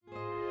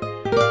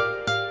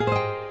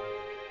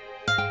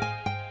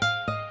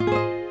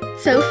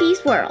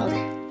Sophie's World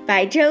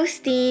by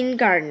Jostine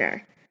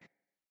Gardner.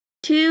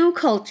 Two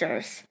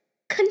Cultures.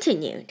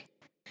 Continued.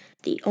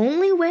 The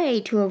only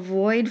way to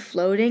avoid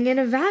floating in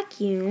a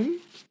vacuum.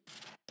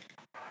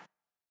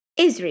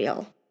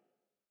 Israel.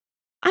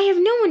 I have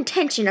no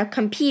intention of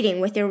competing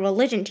with your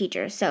religion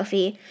teacher,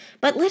 Sophie,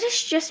 but let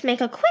us just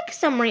make a quick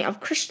summary of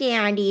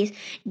Christianity's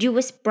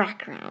Jewish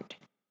background.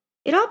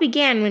 It all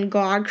began when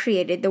God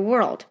created the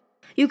world.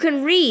 You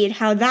can read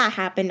how that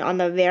happened on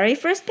the very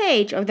first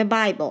page of the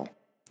Bible.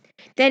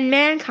 Then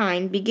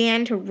mankind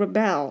began to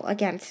rebel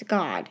against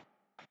God.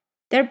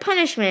 Their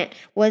punishment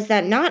was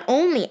that not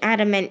only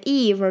Adam and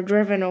Eve were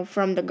driven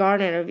from the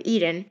Garden of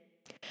Eden,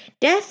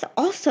 death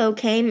also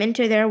came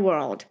into their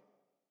world.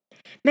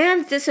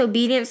 Man's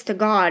disobedience to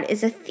God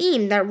is a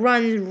theme that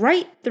runs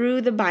right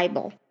through the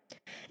Bible.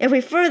 If we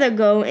further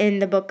go in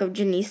the book of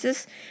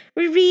Genesis,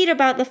 we read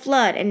about the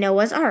flood and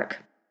Noah's Ark.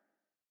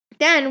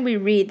 Then we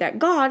read that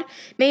God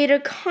made a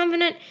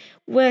covenant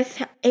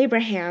with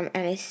Abraham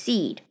and his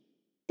seed.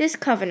 This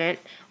covenant,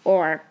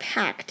 or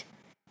pact,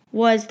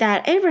 was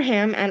that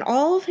Abraham and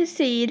all of his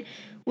seed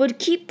would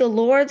keep the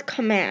Lord's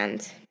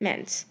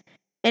commandments.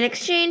 In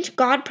exchange,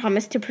 God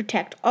promised to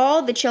protect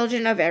all the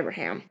children of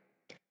Abraham.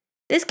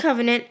 This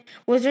covenant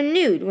was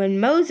renewed when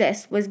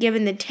Moses was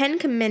given the 10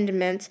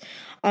 Commandments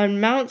on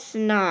Mount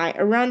Sinai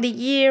around the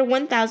year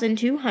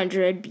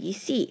 1200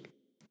 BC.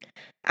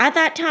 At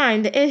that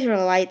time, the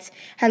Israelites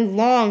had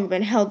long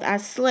been held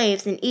as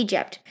slaves in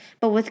Egypt,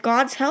 but with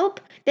God's help,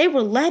 they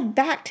were led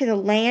back to the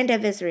land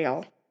of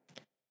Israel.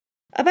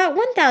 About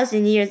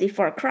 1,000 years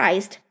before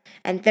Christ,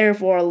 and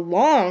therefore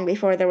long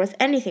before there was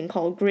anything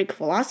called Greek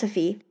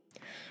philosophy,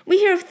 we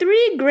hear of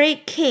 3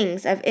 great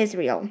kings of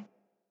Israel.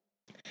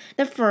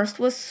 The first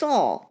was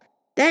Saul,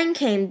 then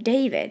came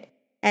David,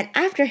 and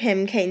after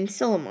him came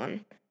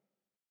Solomon.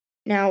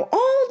 Now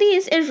all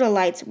these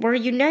Israelites were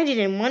united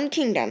in one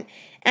kingdom,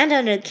 and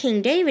under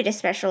King David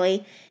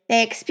especially,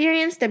 they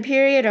experienced a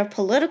period of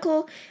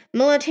political,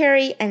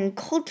 military, and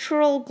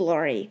cultural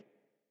glory.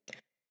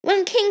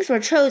 When kings were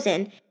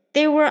chosen,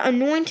 they were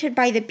anointed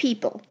by the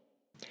people.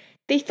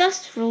 They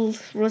thus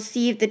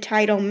received the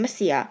title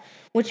Messiah,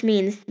 which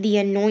means the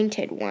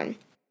anointed one.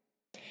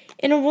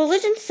 In a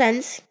religious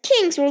sense,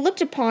 kings were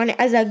looked upon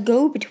as a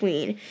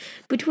go-between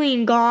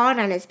between God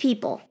and his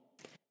people.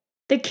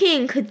 The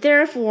king could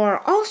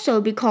therefore also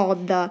be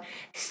called the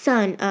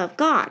Son of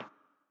God,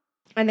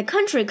 and the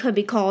country could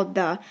be called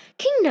the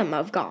Kingdom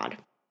of God.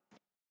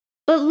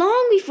 But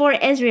long before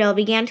Israel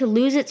began to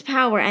lose its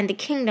power and the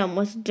kingdom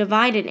was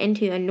divided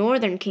into a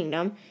northern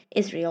kingdom,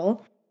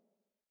 Israel,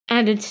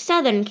 and a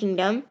southern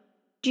kingdom,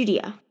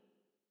 Judea.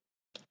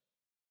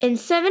 In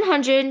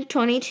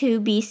 722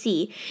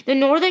 BC, the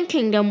northern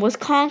kingdom was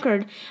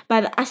conquered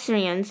by the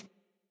Assyrians,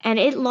 and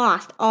it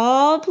lost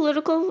all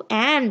political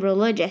and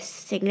religious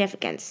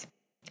significance.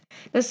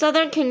 The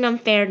southern kingdom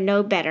fared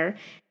no better,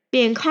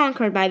 being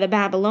conquered by the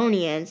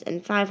Babylonians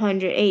in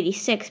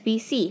 586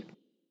 BC.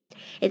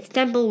 Its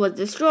temple was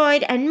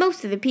destroyed, and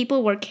most of the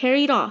people were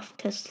carried off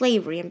to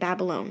slavery in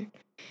Babylon.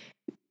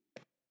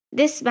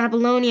 This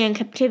Babylonian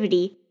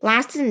captivity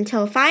lasted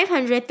until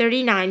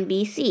 539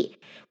 BC,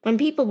 when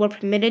people were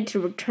permitted to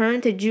return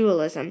to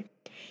Judaism,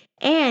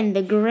 and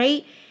the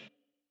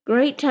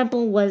great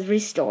temple was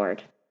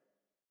restored.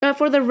 But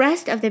for the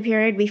rest of the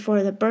period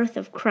before the birth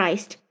of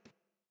Christ,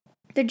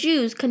 the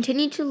Jews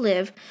continued to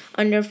live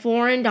under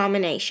foreign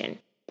domination.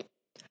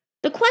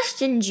 The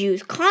question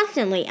Jews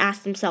constantly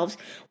asked themselves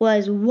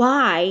was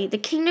why the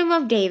kingdom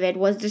of David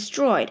was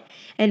destroyed,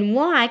 and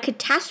why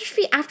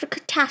catastrophe after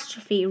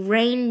catastrophe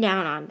rained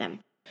down on them.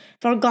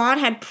 For God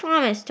had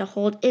promised to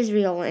hold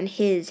Israel in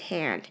his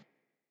hand.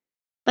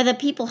 But the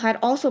people had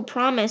also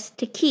promised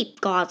to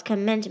keep God's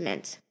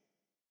commandments,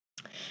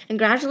 and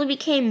gradually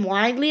became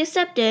widely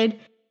accepted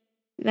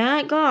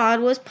that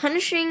God was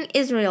punishing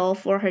Israel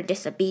for her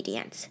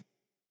disobedience.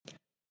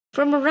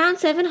 From around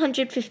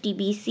 750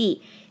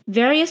 BC,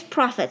 various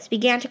prophets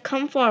began to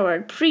come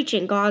forward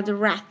preaching God's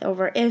wrath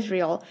over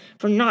Israel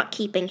for not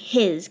keeping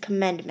his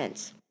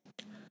commandments.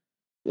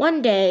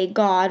 One day,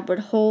 God would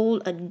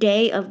hold a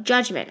day of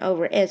judgment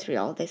over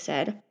Israel, they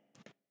said.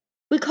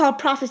 We call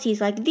prophecies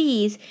like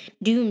these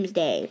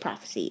doomsday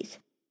prophecies.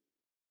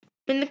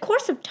 In the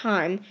course of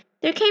time,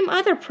 there came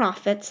other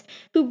prophets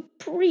who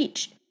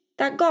preached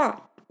that God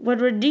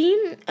would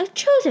redeem a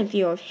chosen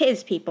few of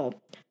his people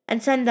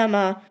and send them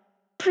a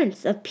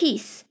Prince of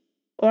Peace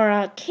or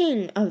a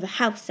King of the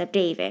house of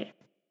David.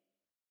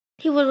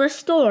 He would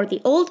restore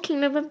the old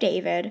kingdom of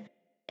David,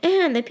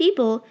 and the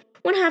people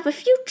would have a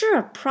future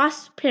of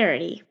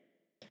prosperity.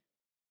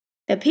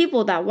 The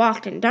people that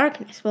walked in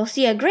darkness will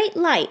see a great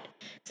light,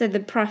 said the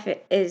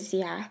prophet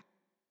Isaiah,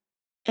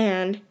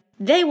 and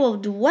they will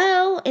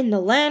dwell in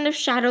the land of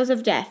shadows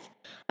of death.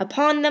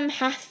 Upon them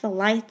hath the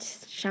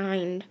light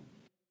shined.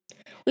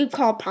 We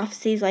call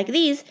prophecies like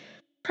these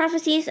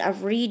prophecies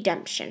of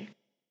redemption.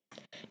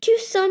 To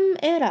sum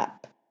it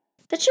up,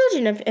 the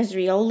children of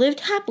Israel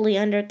lived happily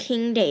under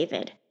King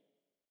David.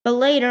 But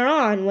later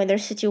on, when their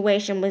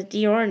situation was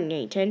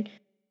deteriorated,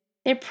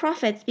 their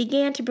prophets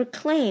began to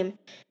proclaim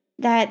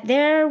that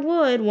there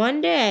would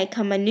one day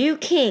come a new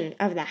king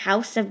of the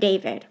house of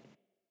David.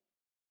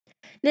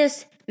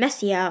 This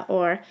Messiah,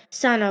 or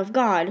Son of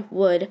God,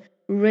 would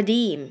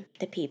redeem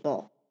the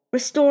people,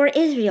 restore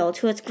Israel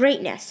to its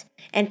greatness,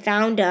 and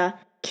found a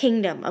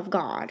kingdom of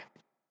God.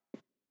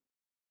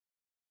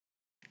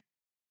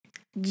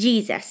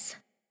 Jesus.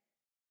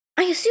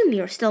 I assume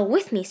you're still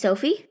with me,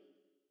 Sophie.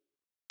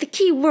 The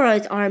key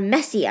words are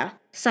Messiah,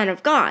 Son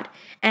of God,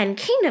 and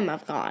Kingdom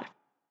of God.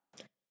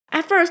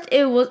 At first,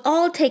 it was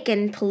all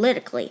taken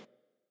politically.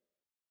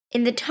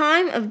 In the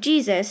time of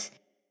Jesus,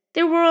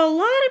 there were a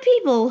lot of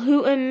people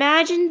who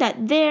imagined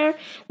that there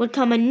would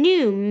come a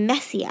new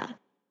Messiah,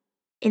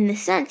 in the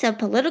sense of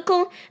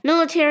political,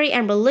 military,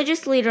 and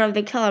religious leader of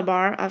the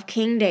caliber of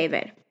King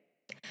David.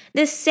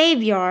 This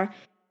Savior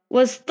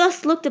was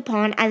thus looked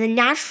upon as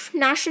a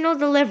national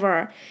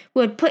deliverer who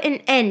would put an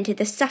end to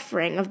the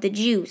suffering of the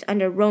Jews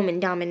under Roman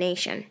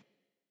domination.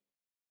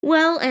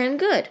 Well and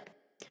good.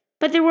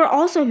 But there were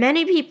also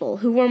many people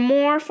who were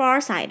more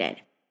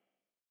far-sighted.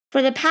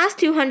 For the past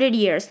 200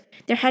 years,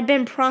 there had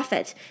been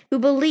prophets who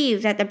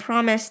believed that the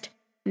promised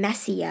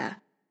Messiah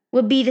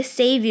would be the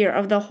Savior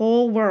of the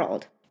whole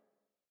world.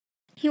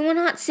 He would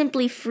not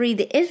simply free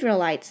the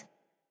Israelites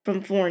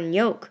from foreign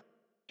yoke.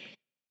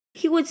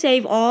 He would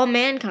save all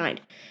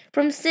mankind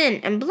from sin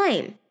and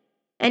blame,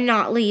 and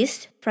not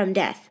least from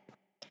death.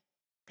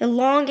 The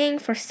longing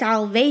for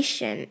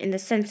salvation in the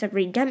sense of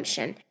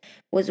redemption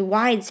was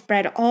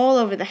widespread all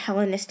over the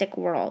Hellenistic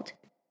world.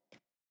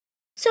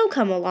 So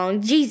come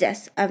along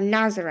Jesus of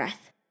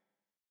Nazareth.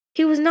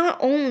 He was not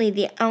only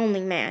the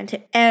only man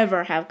to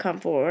ever have come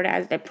forward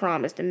as the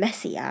promised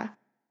Messiah.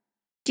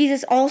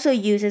 Jesus also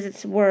uses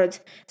its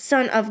words,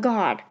 Son of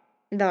God,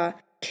 the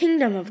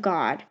Kingdom of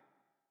God,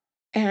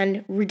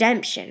 and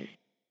redemption.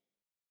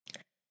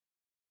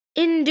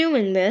 In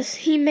doing this,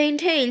 he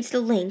maintains the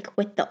link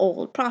with the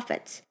old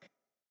prophets.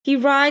 He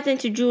rides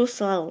into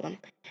Jerusalem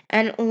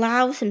and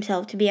allows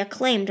himself to be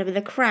acclaimed by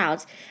the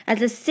crowds as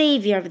the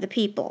savior of the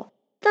people,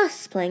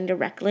 thus playing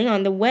directly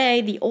on the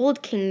way the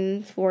old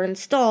kings were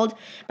installed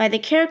by the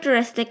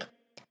characteristic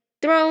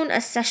throne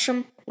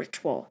accession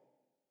ritual.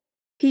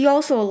 He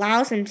also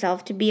allows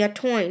himself to be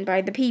anointed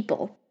by the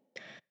people.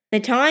 The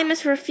time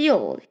is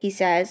fulfilled, he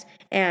says,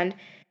 and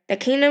the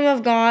kingdom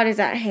of God is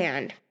at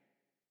hand.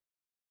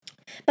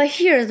 But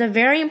here is a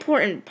very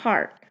important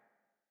part.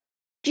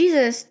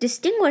 Jesus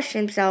distinguished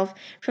himself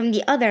from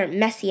the other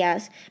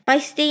messiahs by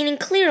stating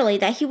clearly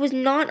that he was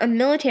not a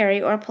military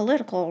or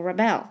political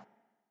rebel.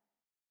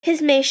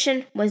 His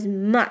mission was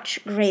much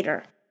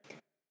greater.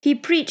 He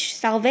preached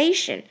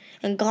salvation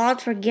and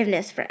God's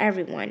forgiveness for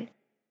everyone.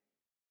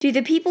 To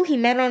the people he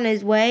met on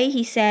his way,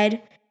 he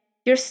said,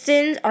 "Your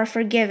sins are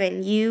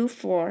forgiven you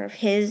for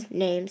his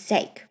name's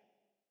sake."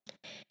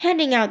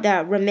 Handing out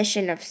the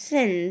remission of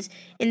sins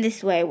in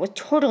this way was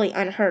totally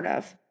unheard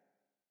of.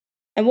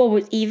 And what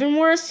was even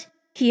worse,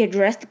 he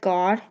addressed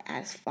God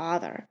as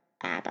Father,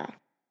 Abba.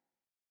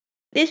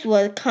 This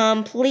was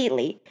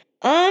completely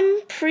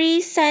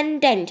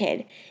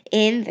unprecedented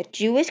in the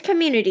Jewish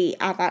community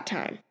at that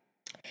time.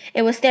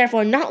 It was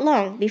therefore not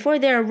long before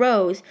there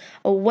arose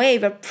a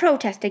wave of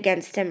protest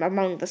against him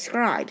among the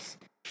scribes.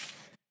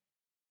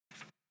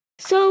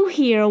 So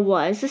here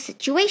was the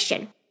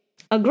situation.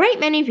 A great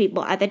many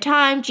people at the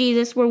time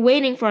Jesus were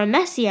waiting for a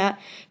Messiah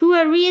who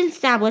would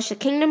reestablish the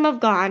kingdom of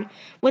God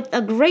with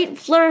a great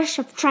flourish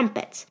of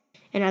trumpets,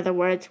 in other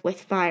words,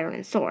 with fire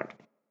and sword.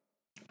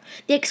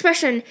 The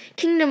expression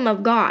kingdom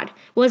of God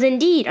was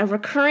indeed a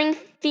recurring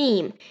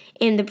theme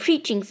in the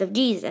preachings of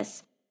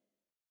Jesus,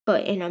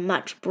 but in a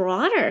much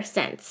broader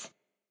sense.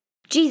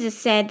 Jesus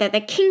said that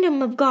the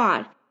kingdom of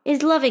God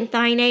is loving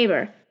thy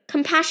neighbor,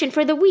 compassion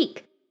for the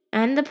weak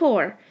and the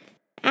poor,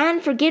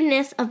 and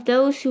forgiveness of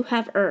those who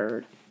have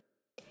erred.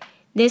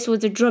 This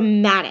was a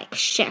dramatic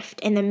shift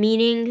in the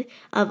meaning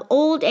of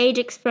old age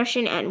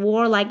expression and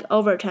warlike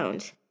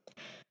overtones.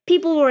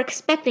 People were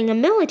expecting a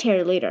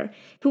military leader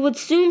who would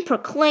soon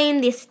proclaim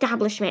the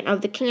establishment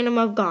of the kingdom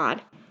of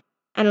God.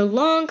 And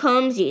along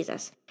comes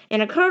Jesus,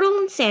 in a kirtle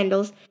and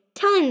sandals,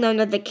 telling them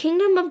that the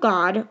kingdom of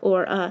God,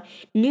 or a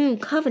new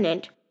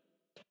covenant,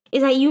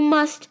 is that you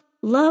must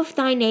love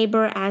thy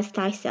neighbor as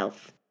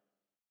thyself.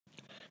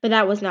 But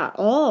that was not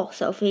all,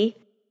 Sophie.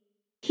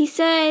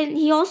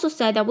 He also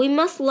said that we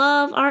must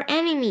love our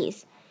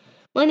enemies.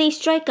 When they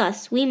strike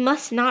us, we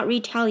must not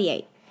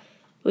retaliate.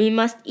 We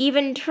must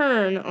even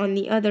turn on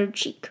the other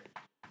cheek.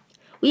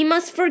 We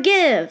must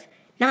forgive,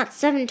 not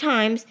 7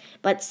 times,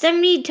 but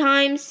 70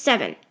 times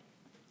 7.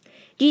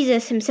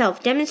 Jesus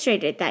himself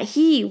demonstrated that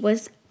he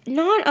was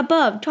not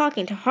above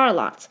talking to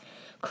harlots,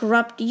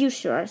 corrupt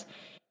usurers,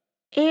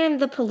 and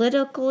the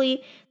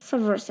politically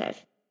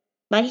subversive.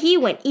 But he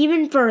went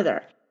even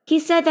further. He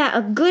said that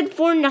a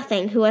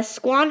good-for-nothing who has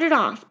squandered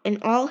off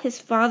in all his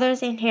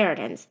father's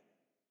inheritance,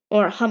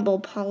 or a humble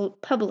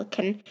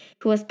publican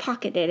who has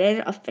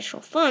pocketed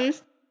official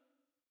funds,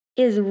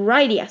 is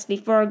righteous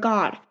before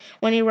God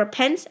when he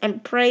repents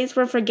and prays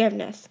for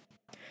forgiveness.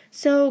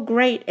 So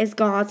great is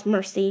God's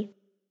mercy.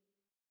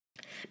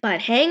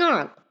 But hang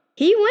on,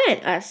 he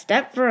went a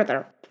step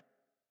further.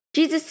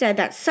 Jesus said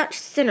that such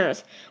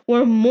sinners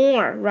were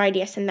more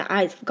righteous in the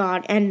eyes of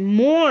God and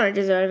more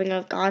deserving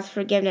of God's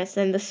forgiveness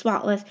than the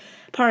spotless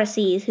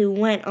Pharisees who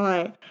went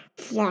on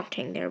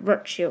flaunting their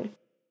virtue.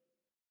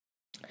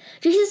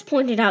 Jesus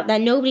pointed out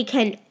that nobody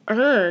can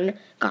earn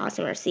God's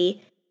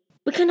mercy.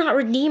 We cannot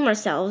redeem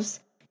ourselves,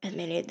 as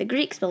many of the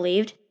Greeks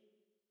believed.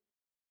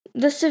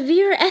 The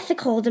severe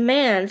ethical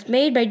demands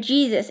made by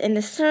Jesus in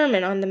the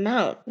Sermon on the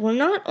Mount were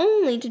not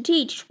only to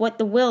teach what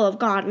the will of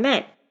God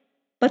meant,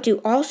 but to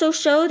also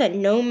show that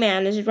no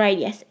man is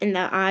righteous in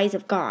the eyes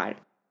of God.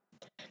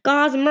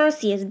 God's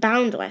mercy is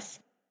boundless,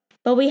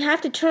 but we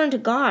have to turn to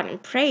God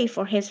and pray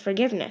for His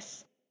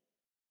forgiveness.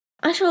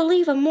 I shall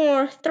leave a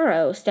more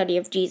thorough study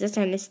of Jesus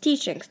and His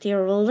teachings to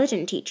your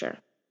religion teacher.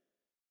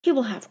 He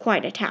will have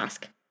quite a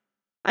task.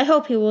 I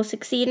hope he will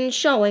succeed in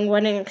showing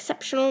what an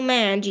exceptional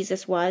man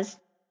Jesus was.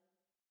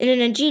 In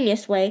an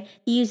ingenious way,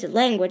 he used the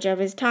language of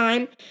his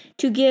time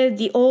to give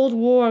the old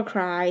war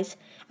cries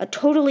a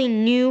totally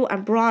new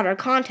and broader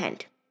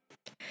content.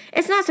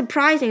 It's not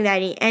surprising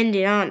that he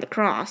ended on the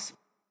cross.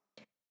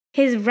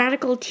 His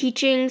radical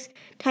tidings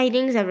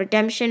of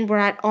redemption were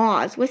at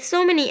odds with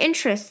so many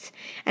interests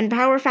and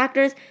power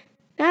factors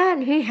that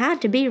he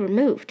had to be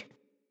removed.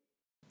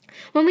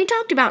 When we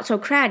talked about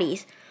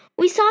Socrates,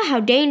 we saw how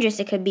dangerous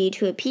it could be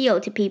to appeal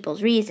to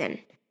people's reason.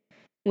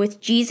 With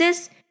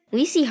Jesus,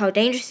 we see how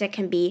dangerous it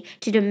can be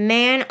to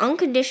demand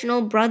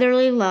unconditional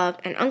brotherly love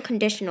and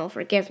unconditional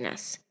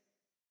forgiveness.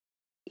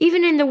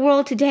 Even in the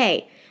world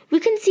today, we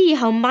can see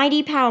how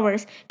mighty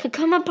powers could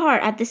come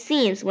apart at the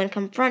seams when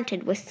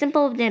confronted with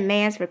simple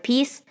demands for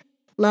peace,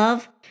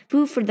 love,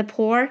 food for the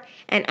poor,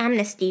 and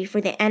amnesty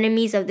for the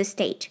enemies of the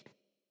state.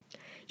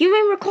 You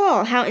may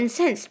recall how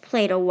incensed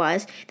Plato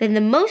was that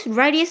the most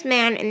righteous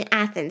man in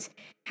Athens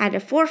had to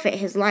forfeit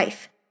his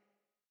life.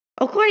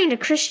 According to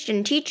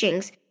Christian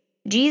teachings,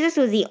 Jesus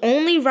was the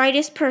only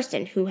righteous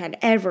person who had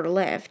ever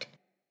lived.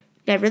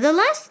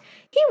 Nevertheless,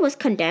 he was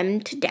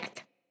condemned to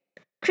death.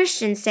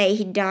 Christians say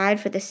he died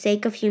for the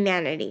sake of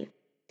humanity.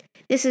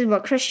 This is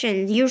what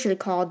Christians usually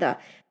call the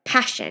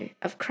Passion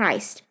of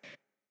Christ.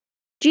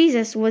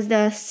 Jesus was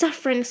the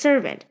suffering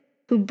servant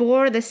who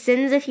bore the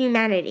sins of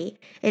humanity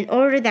in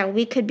order that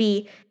we could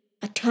be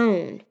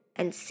atoned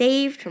and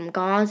saved from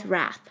God's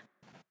wrath.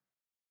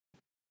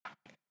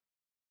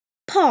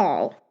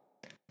 Paul.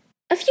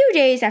 A few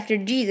days after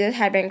Jesus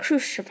had been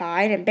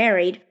crucified and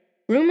buried,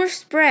 rumors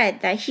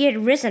spread that he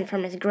had risen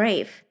from his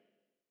grave.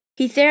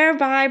 He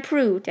thereby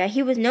proved that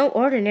he was no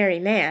ordinary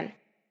man.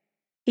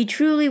 He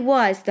truly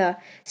was the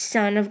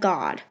Son of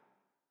God.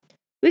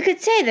 We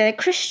could say that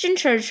the Christian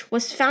church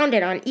was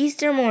founded on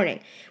Easter morning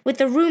with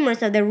the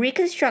rumors of the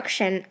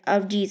reconstruction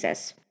of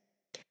Jesus.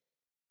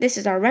 This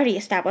is already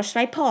established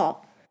by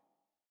Paul.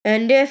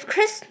 And if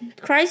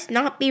Christ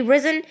not be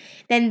risen,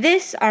 then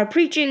this our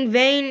preaching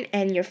vain,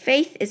 and your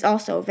faith is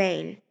also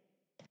vain.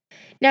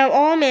 Now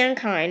all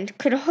mankind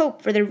could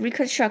hope for the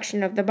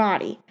reconstruction of the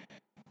body,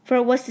 for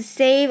it was to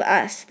save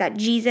us that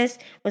Jesus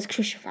was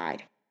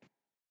crucified.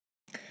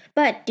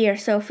 But, dear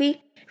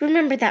Sophie,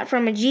 remember that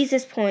from a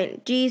Jewish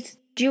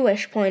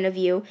point of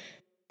view,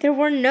 there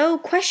were no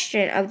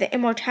question of the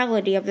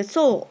immortality of the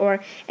soul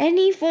or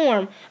any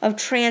form of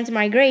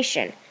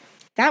transmigration.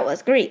 That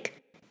was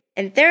Greek,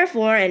 and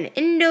therefore an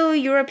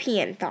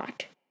Indo-European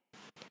thought.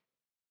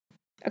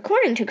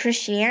 According to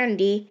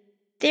Christianity,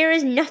 there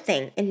is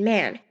nothing in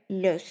man,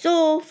 no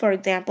soul, for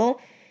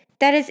example,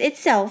 that is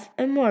itself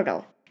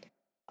immortal.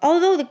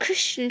 Although the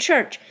Christian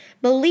church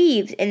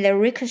believes in the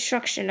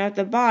reconstruction of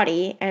the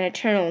body and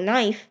eternal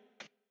life,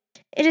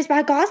 it is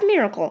by God's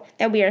miracle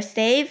that we are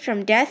saved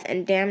from death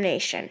and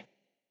damnation.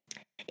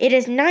 It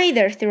is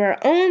neither through our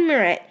own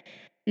merit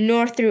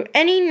nor through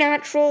any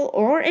natural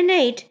or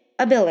innate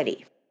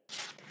ability.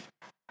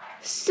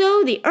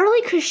 So the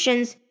early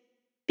Christians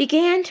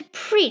began to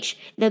preach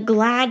the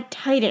glad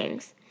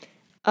tidings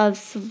of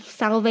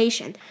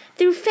salvation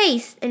through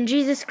faith in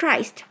Jesus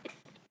Christ.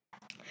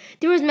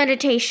 Through his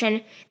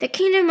meditation, the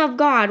kingdom of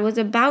God was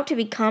about to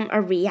become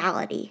a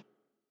reality.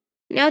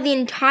 Now the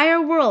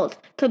entire world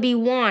could be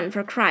won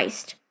for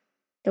Christ.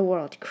 The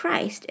word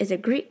Christ is a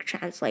Greek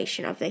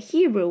translation of the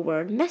Hebrew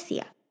word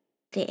Messiah,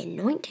 the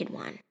anointed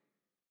one.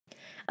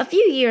 A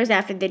few years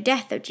after the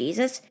death of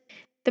Jesus,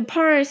 the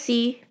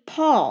Pharisee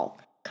Paul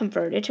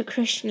converted to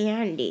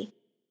Christianity.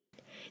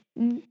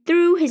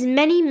 Through his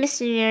many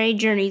missionary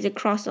journeys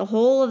across the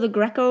whole of the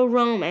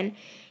Greco-Roman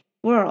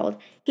world,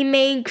 he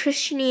made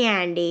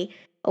Christianity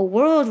a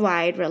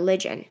worldwide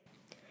religion.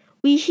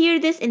 We hear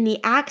this in the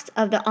Acts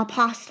of the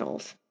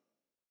Apostles.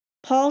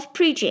 Paul's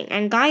preaching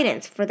and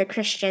guidance for the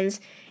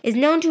Christians is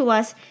known to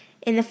us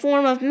in the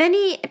form of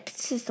many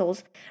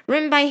epistles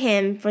written by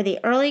him for the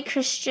early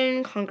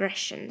Christian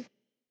congregations.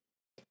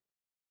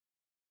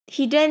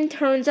 He then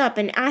turns up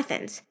in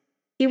Athens.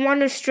 He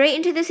wanders straight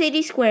into the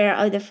city square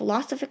of the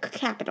philosophic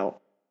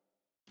capital.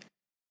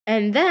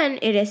 And then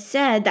it is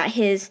said that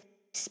his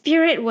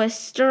spirit was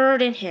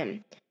stirred in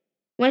him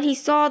when he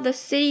saw the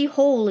city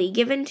wholly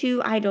given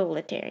to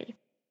idolatry.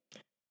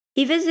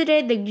 He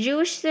visited the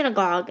Jewish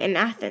synagogue in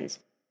Athens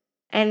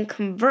and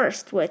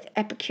conversed with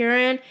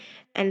Epicurean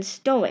and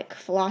Stoic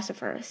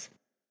philosophers.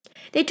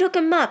 They took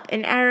him up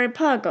an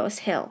Areopagus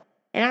hill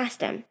and asked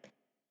him,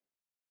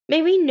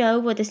 "May we know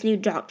what this new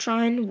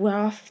doctrine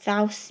whereof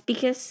thou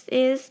speakest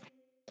is?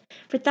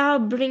 For thou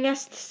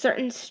bringest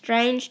certain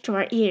strange to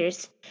our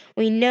ears.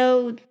 We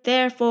know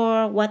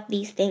therefore what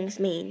these things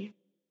mean."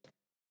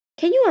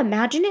 Can you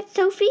imagine it,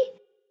 Sophie?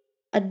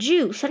 A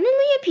Jew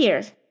suddenly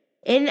appears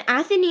in the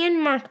Athenian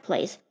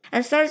marketplace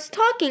and starts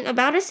talking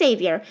about a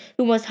Savior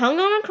who was hung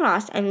on a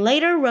cross and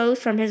later rose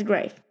from his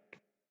grave.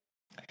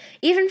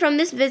 Even from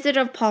this visit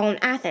of Paul in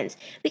Athens,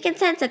 we can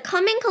sense a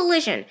coming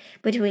collision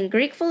between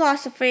Greek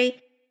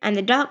philosophy and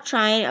the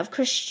doctrine of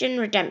Christian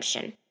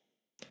redemption.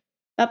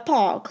 But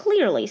Paul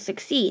clearly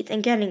succeeds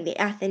in getting the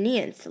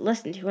Athenians to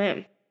listen to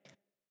him.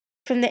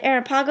 From the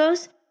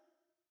Areopagus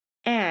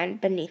and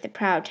beneath the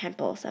proud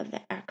temples of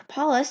the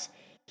Acropolis,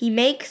 he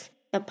makes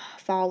the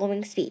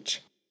following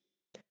speech.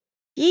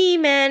 "Ye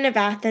men of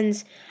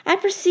Athens, I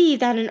perceive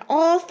that in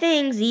all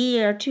things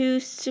ye are too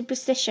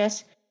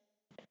superstitious.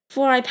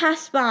 For I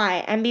passed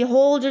by, and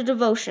behold your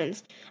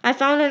devotions. I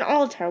found an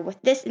altar with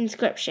this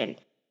inscription,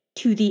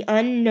 To the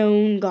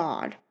unknown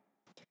God.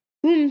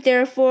 Whom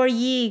therefore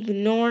ye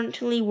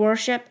ignorantly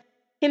worship,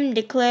 him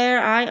declare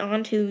I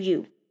unto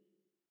you.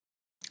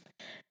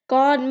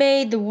 God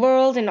made the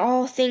world and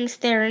all things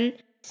therein,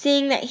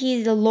 seeing that he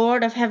is the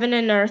Lord of heaven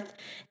and earth,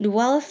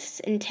 dwelleth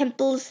in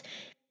temples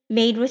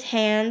made with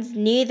hands,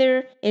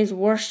 neither is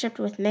worshipped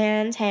with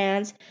man's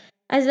hands,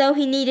 as though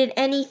he needed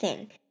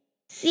anything,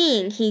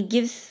 seeing he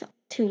gives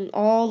to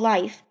all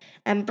life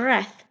and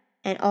breath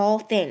and all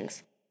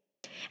things,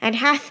 and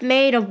hath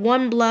made of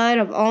one blood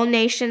of all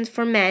nations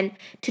for men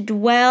to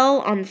dwell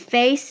on the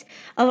face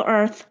of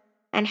earth,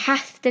 and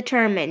hath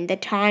determined the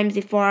times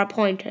before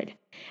appointed,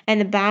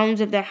 and the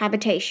bounds of their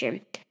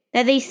habitation,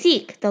 that they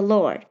seek the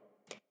Lord,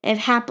 if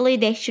haply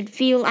they should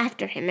feel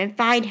after him and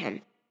find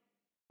him,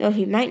 though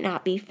he might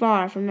not be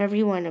far from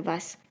every one of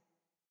us.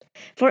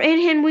 For in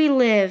him we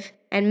live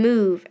and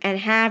move and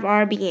have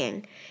our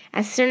being,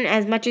 as certain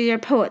as much as your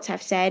poets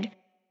have said,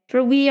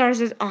 for we are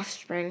his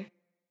offspring.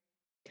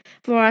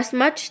 For as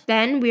much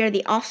then we are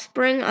the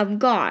offspring of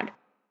God,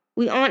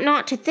 we ought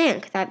not to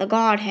think that the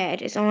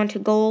Godhead is on to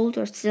gold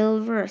or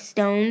silver or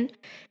stone,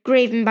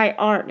 graven by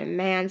art and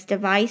man's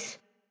device.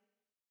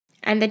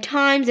 And the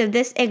times of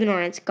this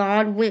ignorance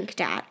God winked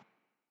at,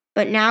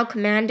 but now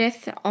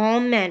commandeth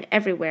all men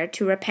everywhere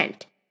to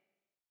repent,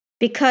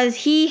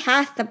 because he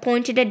hath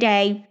appointed a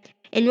day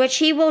in which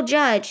he will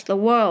judge the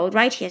world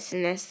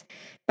righteousness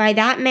by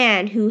that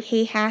man who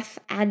he hath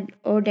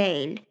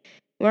ordained,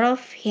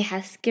 whereof he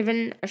hath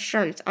given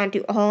assurance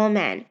unto all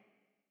men,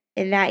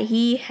 in that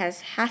he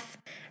hath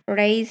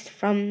raised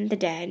from the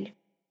dead.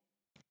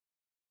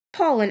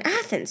 Paul in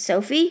Athens,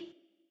 Sophie.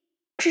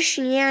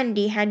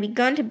 Christianity had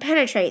begun to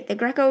penetrate the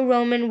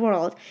Greco-Roman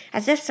world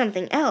as if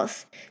something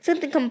else,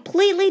 something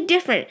completely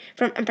different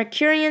from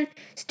Epicurean,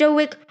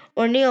 Stoic,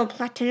 or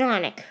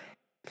Neoplatonic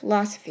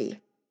philosophy.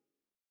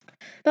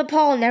 But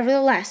Paul,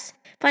 nevertheless,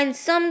 finds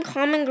some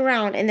common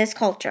ground in this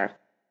culture.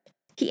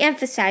 He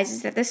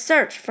emphasizes that the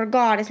search for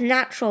God is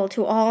natural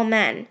to all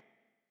men.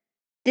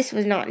 This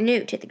was not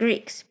new to the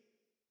Greeks.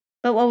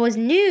 But what was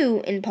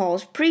new in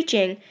Paul's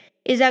preaching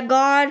is that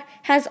God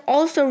has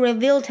also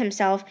revealed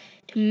himself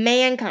to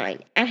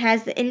mankind and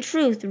has in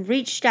truth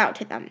reached out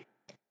to them.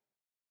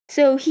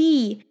 So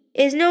he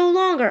is no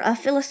longer a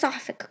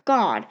philosophic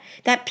God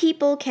that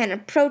people can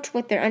approach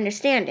with their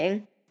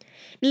understanding.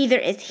 Neither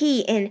is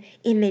he an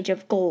image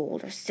of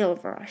gold or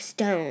silver or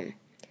stone.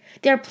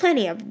 There are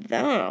plenty of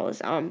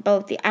those on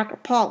both the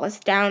Acropolis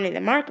down in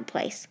the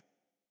marketplace.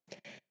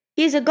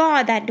 He is a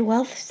God that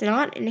dwelleth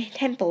not in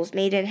temples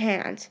made in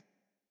hands.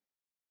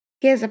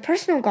 He is a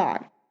personal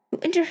God who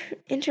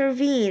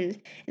intervenes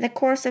in the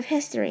course of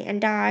history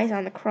and dies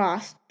on the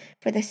cross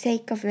for the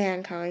sake of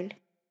mankind.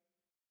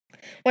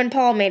 When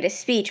Paul made a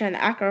speech on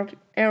the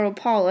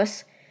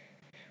Areopagus,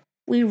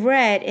 we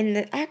read in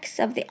the Acts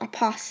of the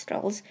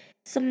Apostles,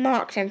 some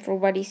mocked him for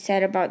what he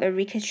said about the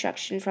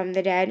reconstruction from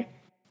the dead.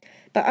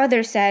 But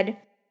others said,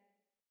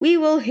 "We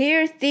will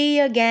hear thee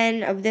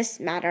again of this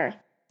matter."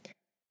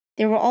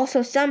 There were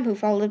also some who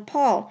followed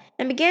Paul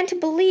and began to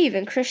believe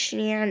in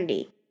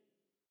Christianity.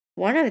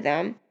 One of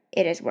them,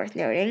 it is worth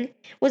noting,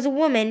 was a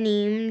woman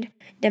named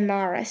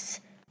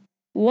Damaris.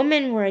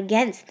 Women were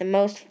against the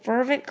most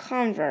fervent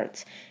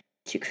converts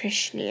to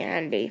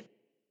Christianity.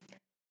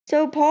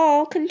 So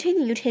Paul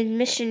continued his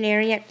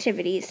missionary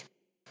activities.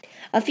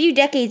 A few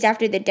decades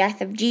after the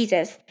death of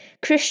Jesus,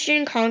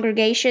 Christian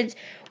congregations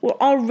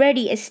were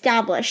already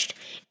established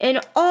in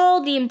all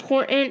the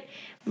important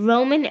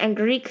Roman and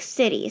Greek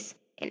cities,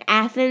 in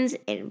Athens,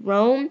 in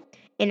Rome,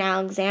 in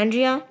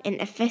Alexandria, in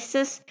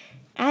Ephesus,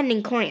 and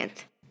in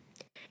Corinth.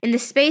 In the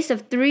space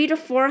of 300 to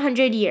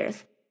 400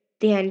 years,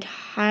 the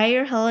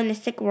entire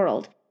Hellenistic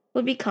world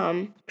would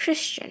become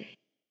Christian.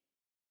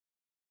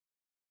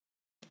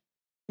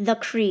 The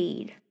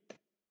Creed.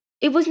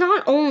 It was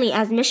not only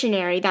as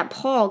missionary that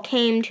Paul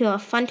came to a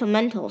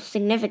fundamental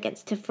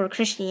significance for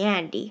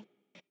Christianity.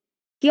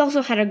 He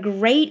also had a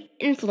great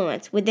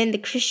influence within the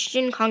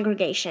Christian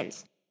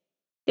congregations.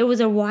 There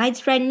was a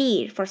widespread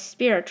need for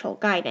spiritual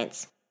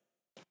guidance.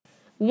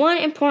 One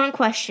important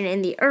question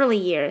in the early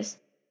years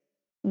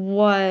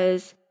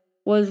was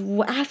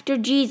after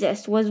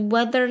Jesus was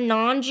whether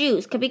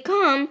non-Jews could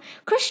become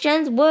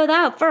Christians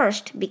without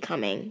first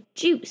becoming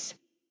Jews.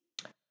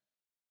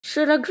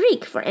 Should a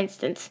Greek, for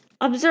instance,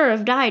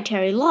 observe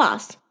dietary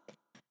laws?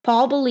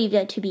 Paul believed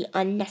it to be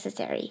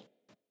unnecessary.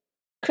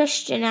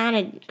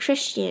 Christianity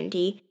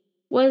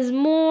was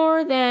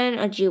more than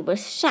a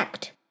Jewish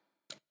sect.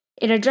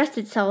 It addressed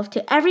itself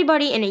to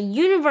everybody in a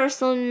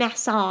universal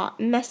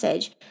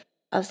message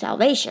of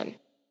salvation.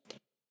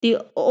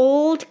 The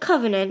old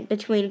covenant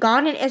between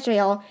God and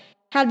Israel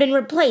had been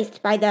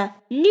replaced by the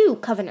new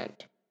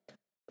covenant,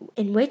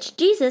 in which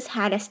Jesus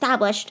had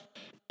established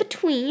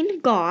between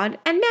God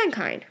and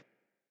mankind.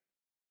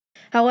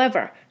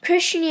 However,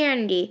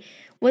 Christianity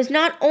was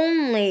not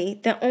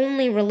the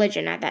only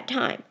religion at that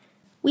time.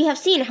 We have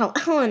seen how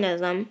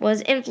Hellenism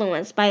was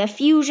influenced by the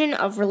fusion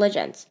of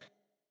religions.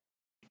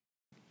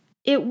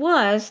 It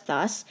was,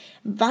 thus,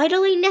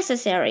 vitally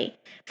necessary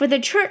for the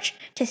Church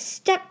to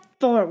step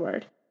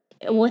forward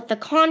with the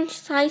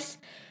concise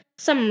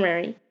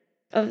summary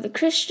of the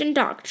Christian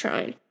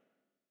doctrine,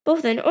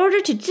 both in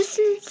order to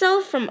distance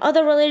itself from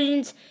other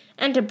religions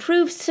and to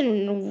prove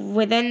sin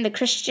within the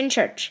Christian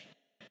Church.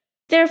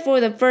 Therefore,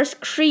 the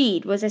first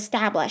creed was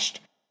established,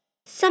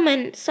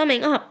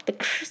 summing up the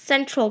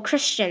central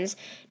Christian's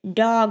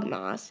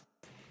dogmas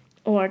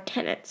or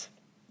tenets.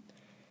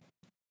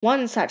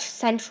 One such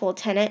central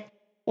tenet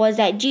was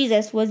that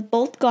Jesus was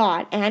both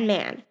God and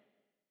man.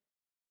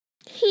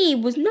 He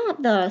was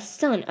not the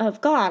Son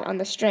of God on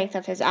the strength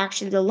of his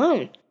actions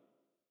alone.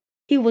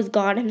 He was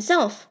God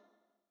himself.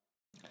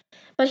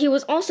 But he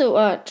was also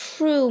a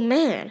true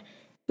man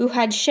who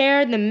had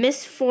shared the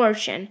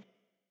misfortune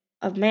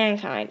of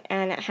mankind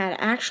and had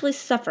actually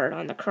suffered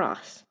on the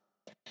cross.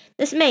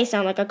 This may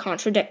sound like a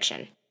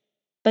contradiction,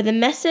 but the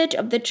message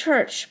of the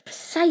church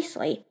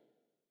precisely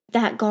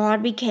that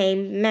God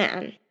became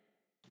man.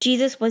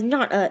 Jesus was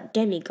not a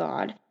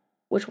demigod,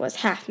 which was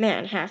half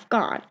man, half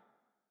God.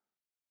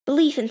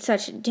 Belief in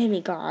such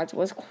demigods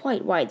was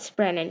quite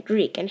widespread in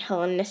Greek and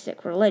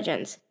Hellenistic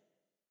religions.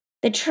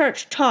 The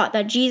church taught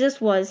that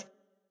Jesus was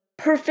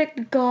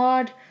perfect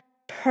God,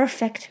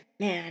 perfect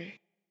man.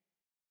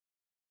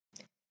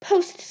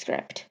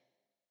 Postscript.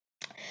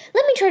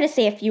 Let me try to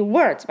say a few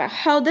words about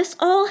how this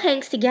all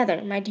hangs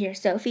together, my dear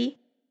Sophie.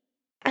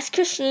 As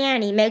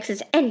Christianity makes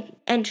its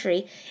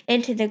entry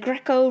into the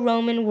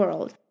Greco-Roman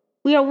world,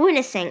 we are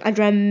witnessing a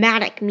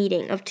dramatic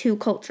meeting of two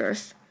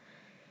cultures.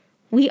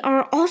 We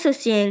are also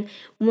seeing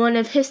one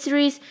of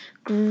history's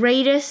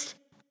greatest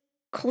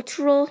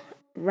cultural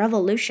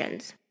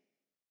revolutions.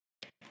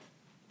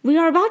 We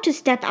are about to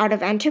step out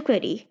of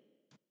antiquity.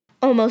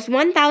 Almost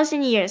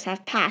 1,000 years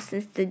have passed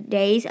since the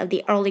days of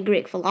the early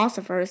Greek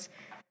philosophers.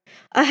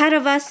 Ahead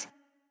of us,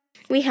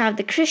 we have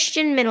the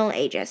Christian Middle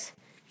Ages,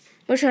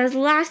 which has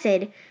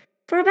lasted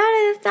for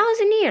about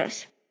 1,000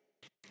 years.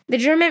 The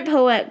German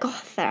poet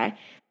Goethe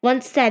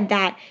once said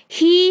that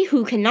he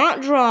who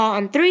cannot draw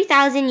on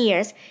 3,000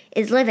 years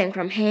is living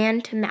from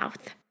hand to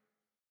mouth.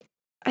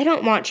 I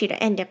don't want you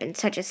to end up in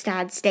such a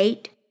sad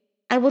state.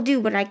 I will do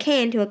what I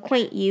can to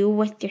acquaint you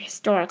with your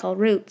historical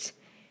roots.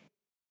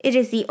 It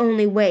is the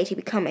only way to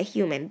become a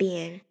human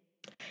being.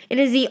 It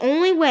is the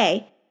only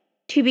way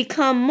to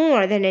become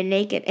more than a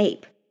naked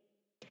ape.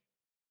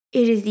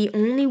 It is the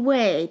only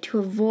way to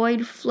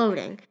avoid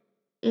floating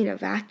in a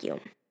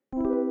vacuum.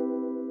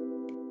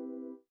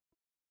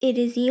 It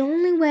is the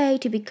only way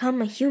to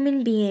become a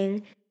human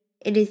being.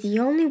 It is the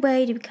only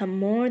way to become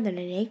more than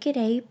a naked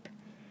ape.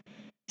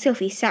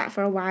 Sophie sat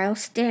for a while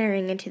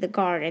staring into the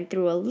garden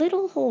through a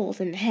little holes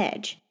in the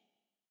hedge.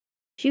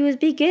 She was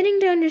beginning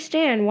to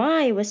understand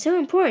why it was so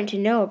important to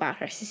know about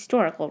her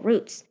historical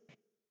roots.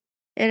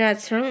 It had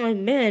certainly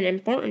been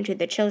important to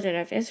the children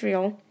of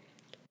Israel.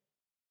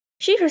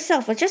 She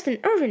herself was just an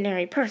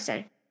ordinary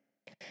person,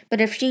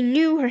 but if she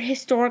knew her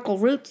historical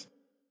roots,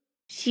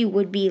 she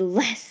would be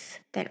less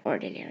than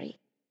ordinary.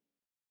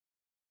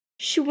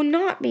 She would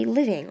not be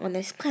living on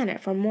this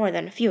planet for more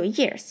than a few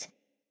years.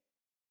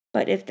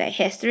 But if the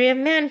history of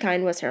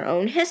mankind was her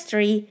own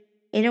history,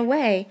 in a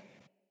way,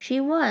 she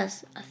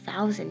was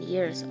 1,000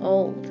 years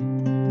old.